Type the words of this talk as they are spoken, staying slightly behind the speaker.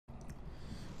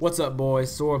What's up,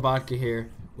 boys? SoaR Vodka here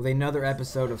with another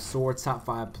episode of SoaR Top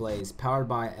 5 Plays powered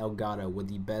by Elgato with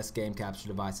the best game capture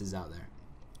devices out there.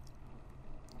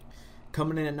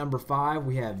 Coming in at number 5,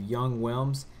 we have young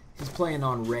Wilms. He's playing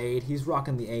on Raid. He's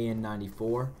rocking the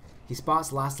AN94. He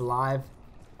spots Last Alive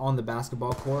on the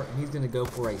basketball court, and he's going to go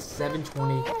for a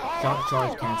 720 shock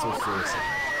charge cancel suicide.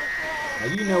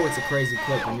 Now you know it's a crazy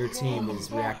clip when your team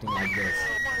is reacting like this.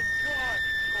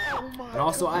 And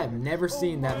also, I have never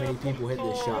seen that many people hit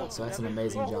this shot, so that's an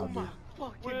amazing job, dude.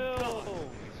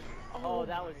 Oh,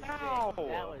 that was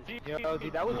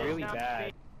sick. That was really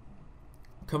bad.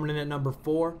 Coming in at number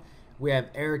 4, we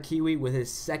have Kiwi with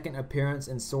his second appearance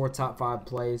in SoaR Top 5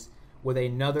 Plays with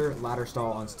another ladder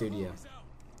stall on studio.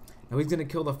 Now he's going to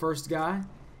kill the first guy,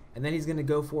 and then he's going to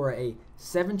go for a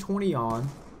 720 on,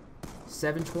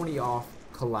 720 off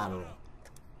collateral.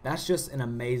 That's just an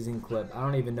amazing clip. I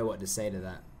don't even know what to say to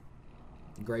that.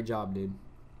 Great job, dude.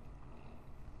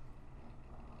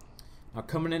 Now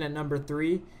coming in at number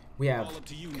 3, we have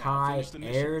Kiee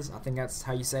Ayres. I think that's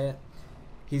how you say it.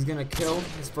 He's going to kill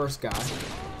his first guy.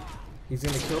 He's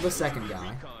going to kill the second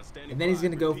guy. And then he's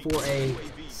going to go for a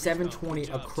 720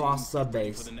 across sub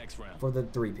base for the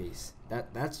 3-piece.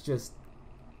 That's just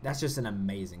an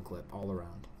amazing clip all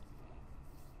around.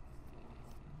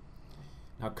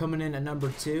 Now coming in at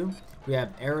number 2, we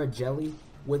have Jelly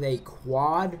with a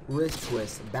quad wrist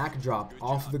twist backdrop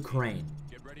off the crane.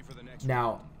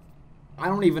 Now, I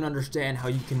don't even understand how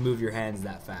you can move your hands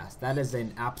that fast. That is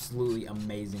an absolutely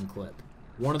amazing clip.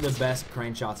 One of the best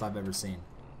crane shots I've ever seen.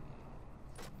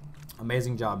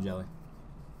 Amazing job, Jelly.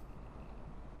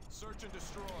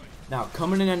 Now,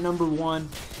 coming in at number 1,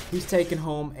 he's taking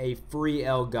home a free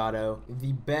Elgato,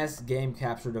 the best game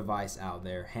capture device out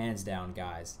there, hands down,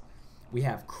 guys. We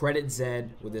have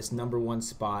Zedd with this number 1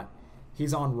 spot.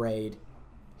 He's on Raid.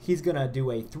 He's going to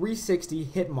do a 360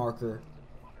 hit marker,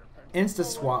 insta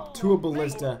swap to a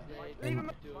ballista,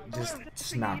 and just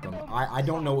smack him. I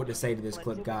don't know what to say to this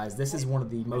clip, guys. This is one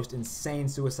of the most insane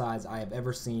suicides I have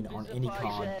ever seen on any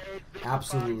COD.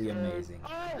 Absolutely amazing.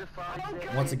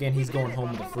 Once again, he's going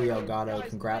home with a free Elgato.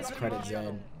 Congrats,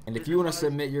 Zedd. And if you want to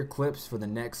submit your clips for the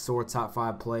next SoaR Top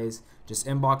 5 Plays, just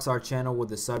inbox our channel with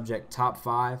the subject Top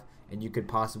 5, and you could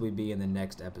possibly be in the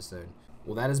next episode.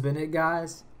 Well, that has been it,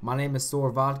 guys. My name is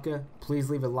SoaR Vodka.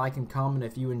 Please leave a like and comment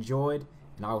if you enjoyed,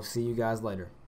 and I will see you guys later.